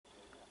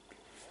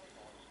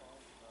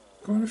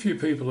Quite a few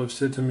people have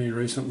said to me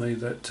recently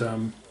that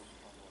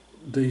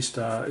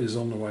D-Star is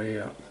on the way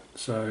out.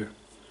 So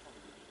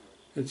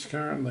it's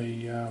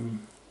currently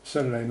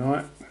Saturday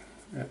night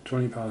at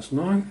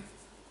 9:20.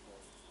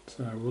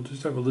 So we'll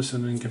just have a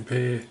listen and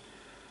compare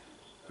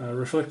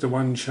Reflector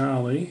 1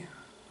 Charlie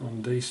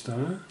on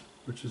D-Star,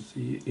 which is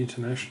the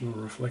international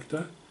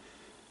reflector,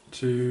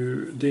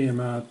 to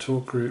DMR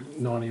Talk Group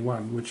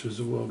 91, which is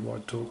a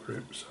worldwide talk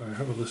group. So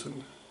have a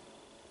listen.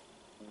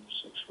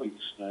 6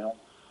 weeks now,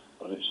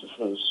 but it's the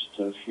first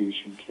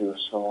fusion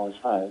QSO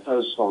I've had.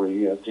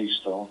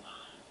 D-Star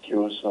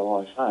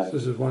QSO I've had. So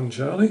this is 1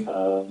 Charlie.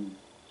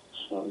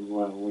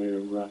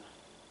 We're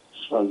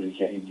slowly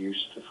getting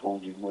used to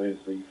finding where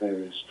the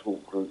various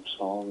talk groups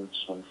are and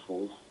so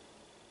forth.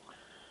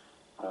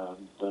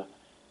 And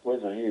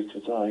weather here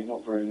today,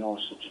 not very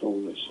nice at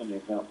all. It's only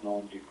about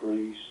 9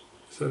 degrees.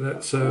 So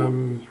that's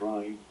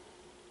rain.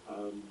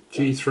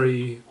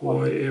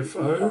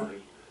 G3YFO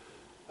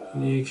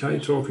in the UK,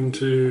 talking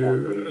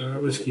to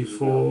Whiskey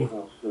 4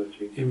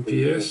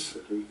 MPS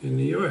in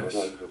the US,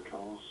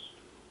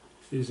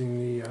 using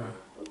the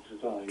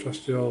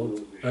trusty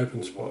old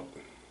open spot.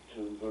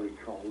 Very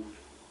cold,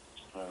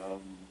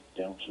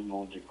 down to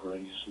 9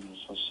 degrees, and as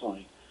I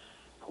say,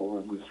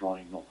 pouring with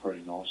rain, not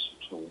very nice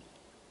at all.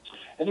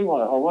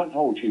 Anyway, I won't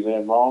hold you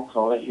there, Mark.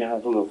 I'll let you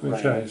have a look.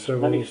 Okay, so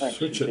we'll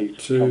switch it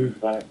to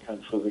back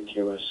and for the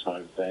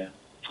QSO there.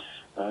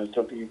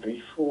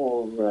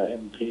 WB4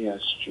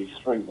 MPS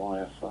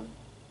G3YFO.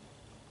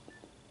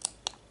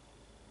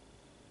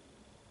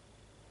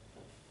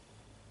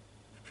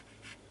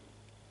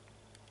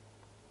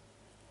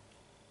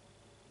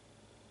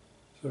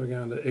 So we're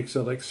going to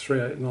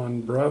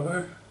XLX389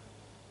 Bravo.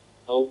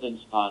 Open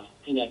spot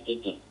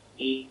connected to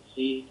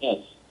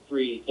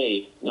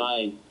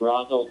ECS389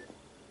 Bravo,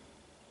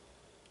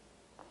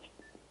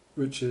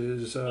 which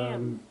is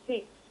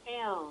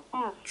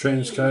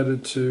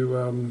transcoded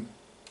to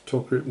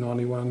Talk Group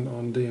 91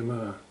 on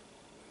DMR.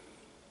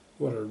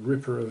 What a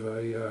ripper of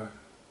a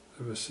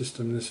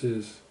system this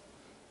is.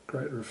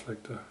 Great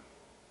reflector.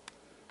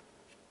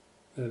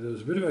 Now, there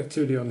was a bit of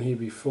activity on here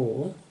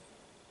before.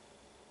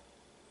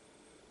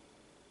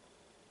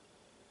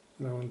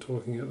 No one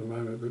talking at the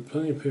moment, but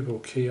plenty of people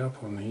key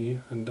up on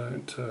here and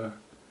don't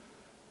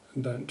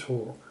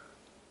talk.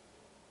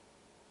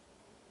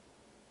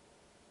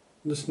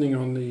 Listening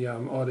on the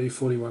ID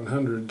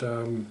 4100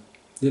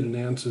 it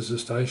announces the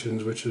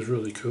stations, which is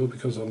really cool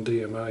because on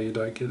DMR you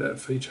don't get that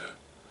feature.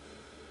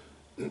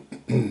 So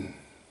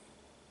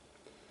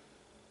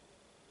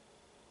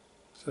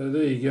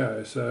there you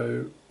go.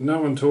 So no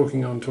one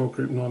talking on Talk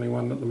Group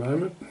 91 at the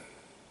moment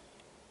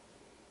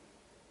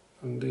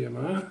on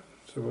DMR.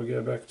 So we'll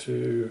go back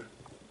to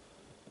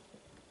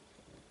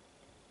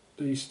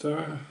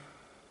D-Star.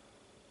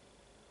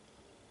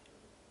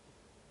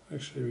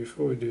 Actually,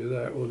 before we do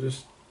that, we'll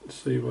just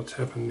see what's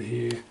happened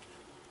here.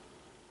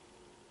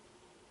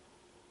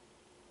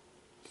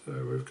 So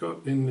we've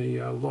got in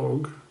the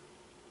log,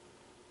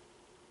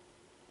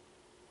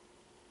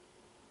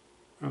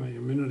 only a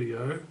minute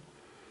ago,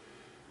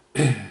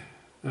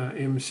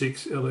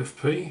 M6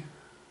 LFP.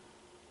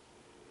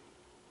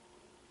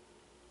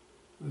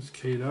 That's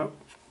keyed up.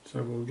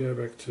 So we'll go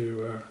back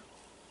to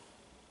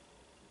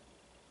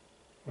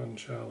 1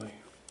 Charlie.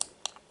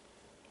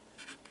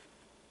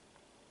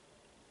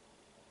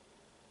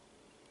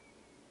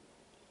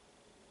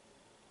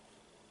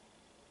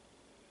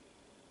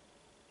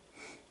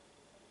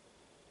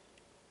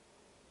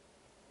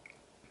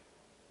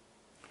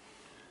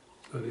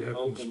 So the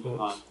open spots.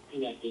 spot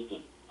connected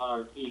to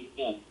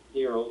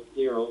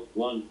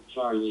Ref001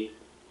 Charlie.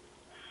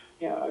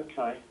 Yeah,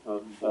 okay,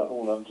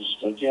 all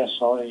understood. Yes,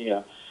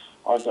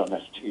 I've done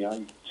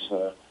FT8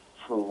 for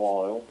a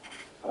while.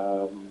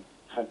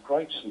 Had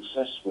great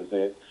success with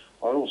it.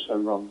 I also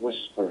run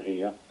Whisper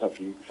here,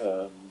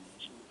 the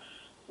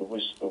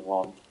Whisper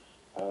one.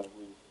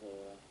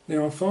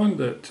 Now I find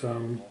that,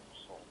 to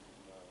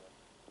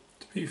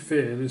be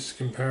fair, this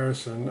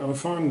comparison, I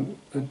find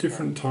at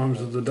different times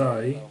of the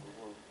day,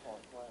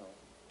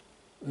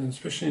 and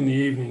especially in the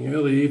evening,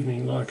 early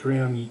evening, like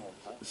around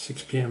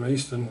 6 PM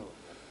Eastern,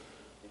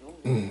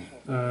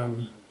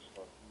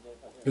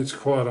 it's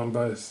quiet on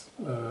both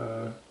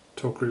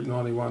Talk Group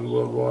 91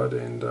 worldwide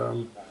and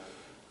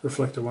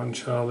Reflector 1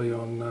 Charlie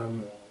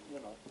on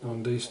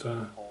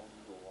D-Star.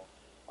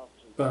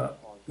 But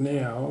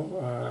now,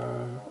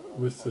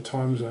 with the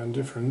time zone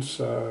difference,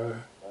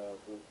 we're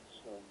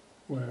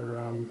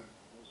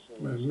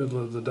middle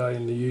of the day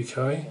in the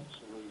UK,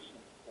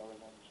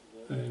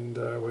 and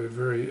we're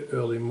very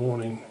early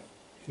morning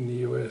in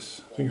the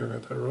US. I think I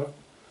got that right.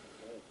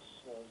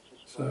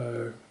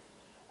 So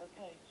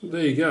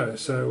there you go.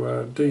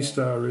 So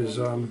D-Star is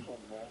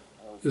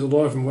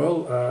alive and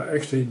well.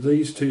 Actually,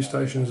 these two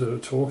stations that are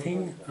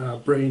talking are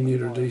brand new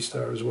to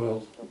D-Star as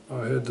well.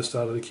 I heard the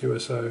start of the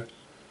QSO,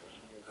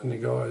 and the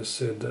guys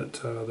said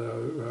that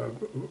they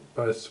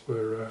both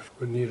were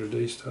new to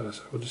D-Star.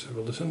 So we'll just have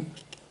a listen.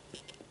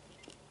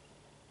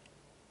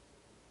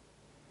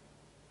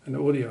 And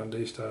the audio on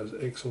D-Star is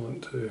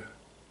excellent too.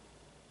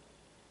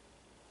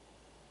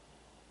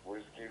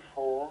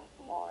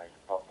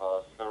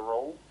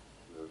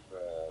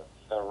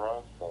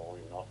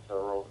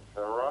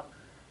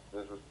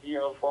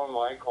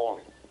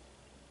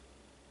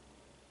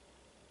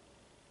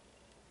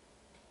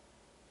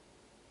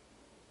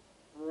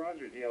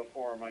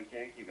 DL4 Mike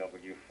Yankee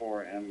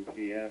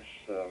W4MPS.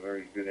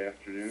 Very good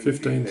afternoon.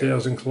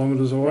 15,000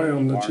 kilometres away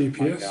on the Mark, GPS.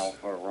 Mike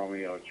Alpha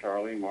Romeo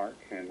Charlie Mark,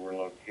 and we're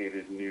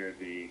located near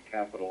the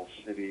capital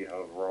city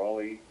of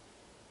Raleigh,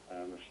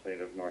 in the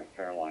state of North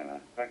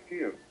Carolina. Back to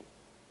you.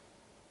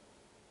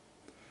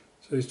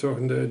 So he's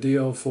talking to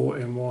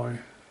DL4MY.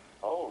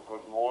 Oh,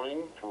 good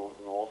morning to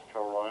North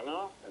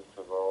Carolina. It's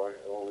a very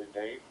early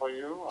day for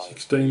you.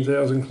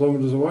 16,000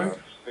 kilometres away.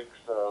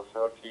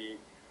 6:30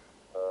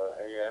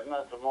 a.m.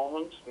 at the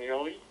moment,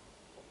 nearly.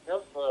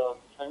 Yes,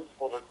 thanks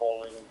for the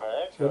calling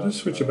back. So I'll just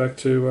switch it back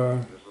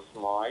to... This is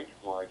Mike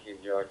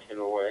India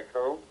Kilo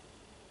Echo.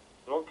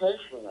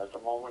 Location at the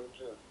moment.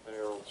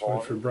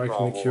 Sorry for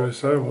breaking the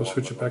QSO. We'll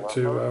switch it back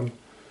to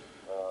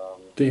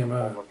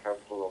DMR. Former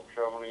capital of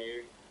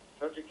Germany,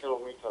 30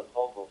 kilometers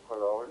south of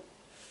Cologne.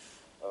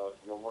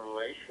 Your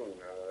modulation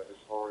is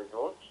very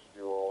good.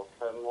 Your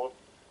 10 mods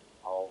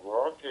are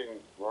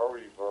working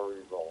very,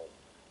 very well.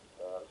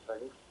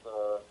 Thanks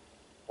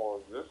for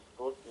this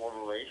good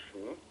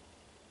modulation.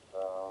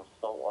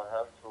 So I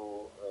have to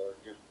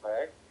give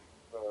back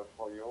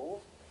for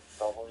you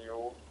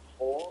W4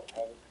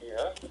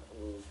 MPS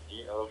and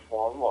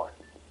DL4Y.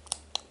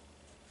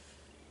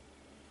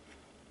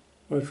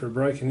 Wait for a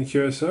break in the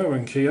QSO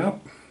and key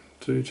up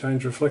to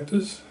change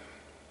reflectors.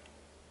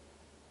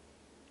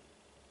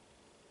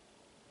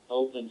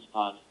 Open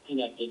spot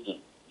connected to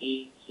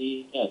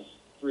ECS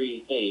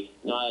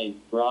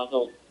 389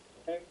 Bravo.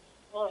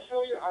 Well, I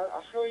saw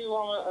you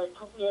on a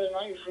couple of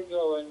nights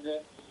ago, and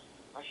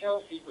I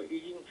shall see, but you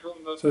didn't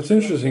come back. So it's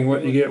interesting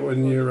what you get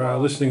when you're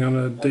listening on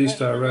a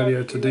D-Star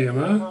radio to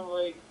DMR.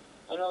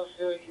 And I'll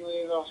see you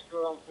in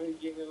Oscar. I'm pretty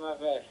giving my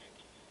best.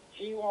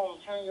 G1,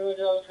 Tango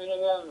Delta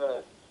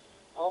November.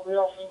 I'll be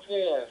off and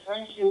clear.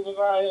 Thank you,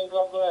 goodbye, and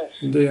God bless.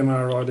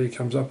 DMR ID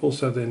comes up,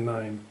 also their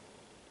name.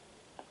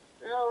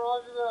 Yeah,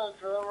 roger that,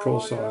 Trevor.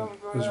 Call sign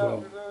as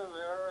well.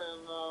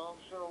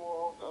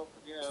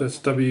 So that's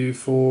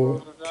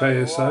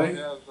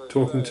W4KSA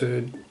talking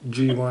to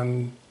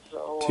G1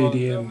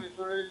 TDN.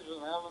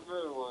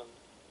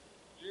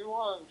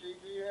 G1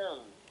 TDN,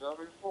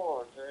 W4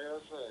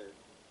 KSA.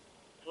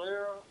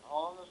 Clear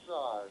on the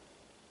side.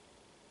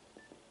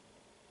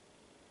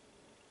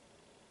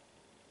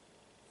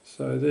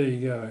 So there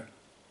you go.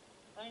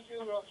 Thank you,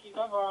 Rocky.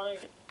 Bye-bye.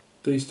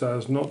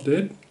 D-Star's not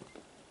dead.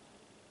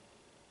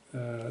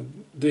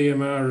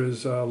 DMR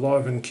is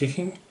live and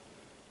kicking.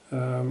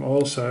 I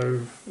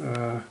also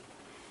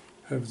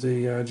have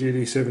the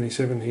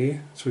GD77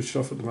 here switched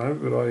off at the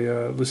moment, but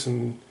I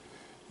listen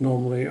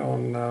normally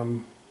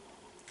on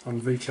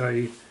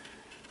VK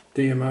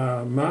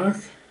DMR Mark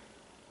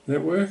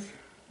network,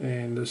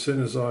 and as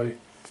soon as I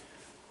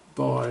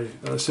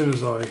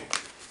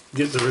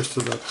get the rest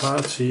of the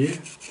parts here,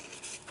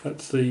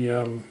 that's the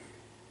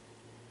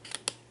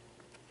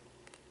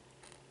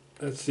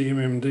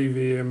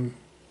MMDVM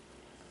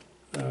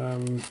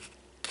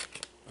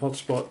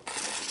hotspot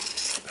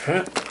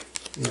hat,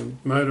 the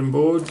modem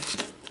board.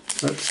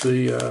 That's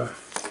the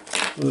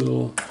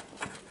little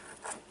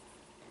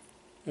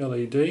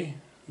LED, the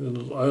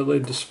little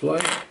OLED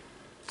display.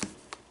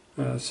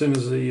 As soon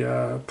as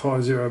the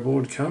Pi Zero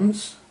board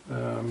comes,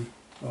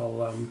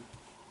 I'll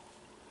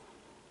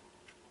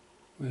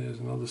there's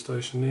another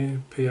station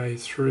there,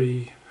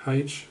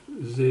 PA3H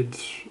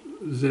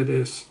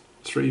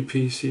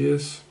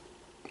ZS3PCS.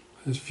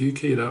 There's a few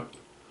keyed up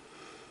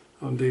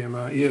on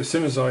DMR. Yeah, as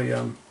soon as I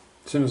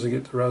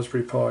get the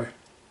Raspberry Pi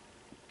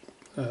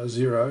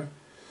Zero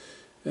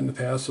in the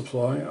power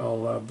supply,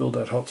 I'll build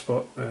that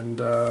hotspot, and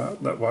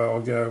that way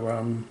I'll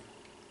go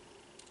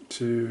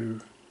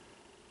to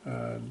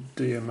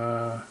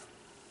DMR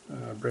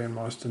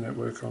Brandmeister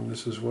network on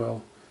this as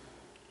well.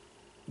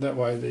 That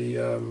way the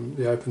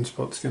open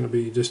spot's going to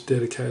be just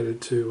dedicated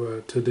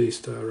to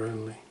D-Star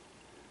only.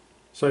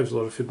 Saves a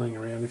lot of fiddling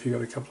around if you've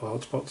got a couple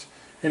of hotspots.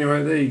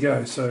 Anyway, there you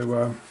go.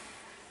 So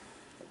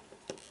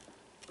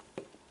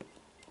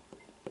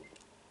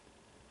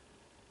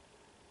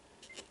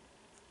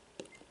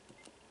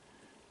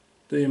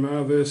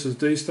DMR versus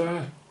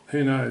D-Star,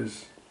 who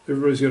knows?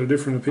 Everybody's got a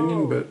different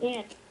opinion, but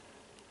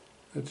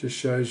that just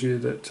shows you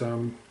that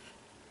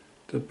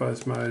that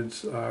both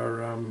modes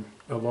are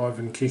alive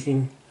and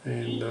kicking,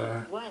 and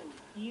I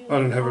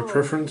don't have a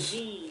preference.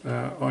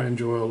 I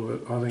enjoy all of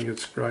it. I think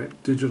it's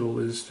great. Digital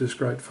is just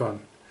great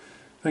fun.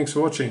 Thanks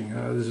for watching.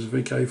 This is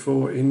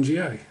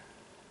VK4NGA.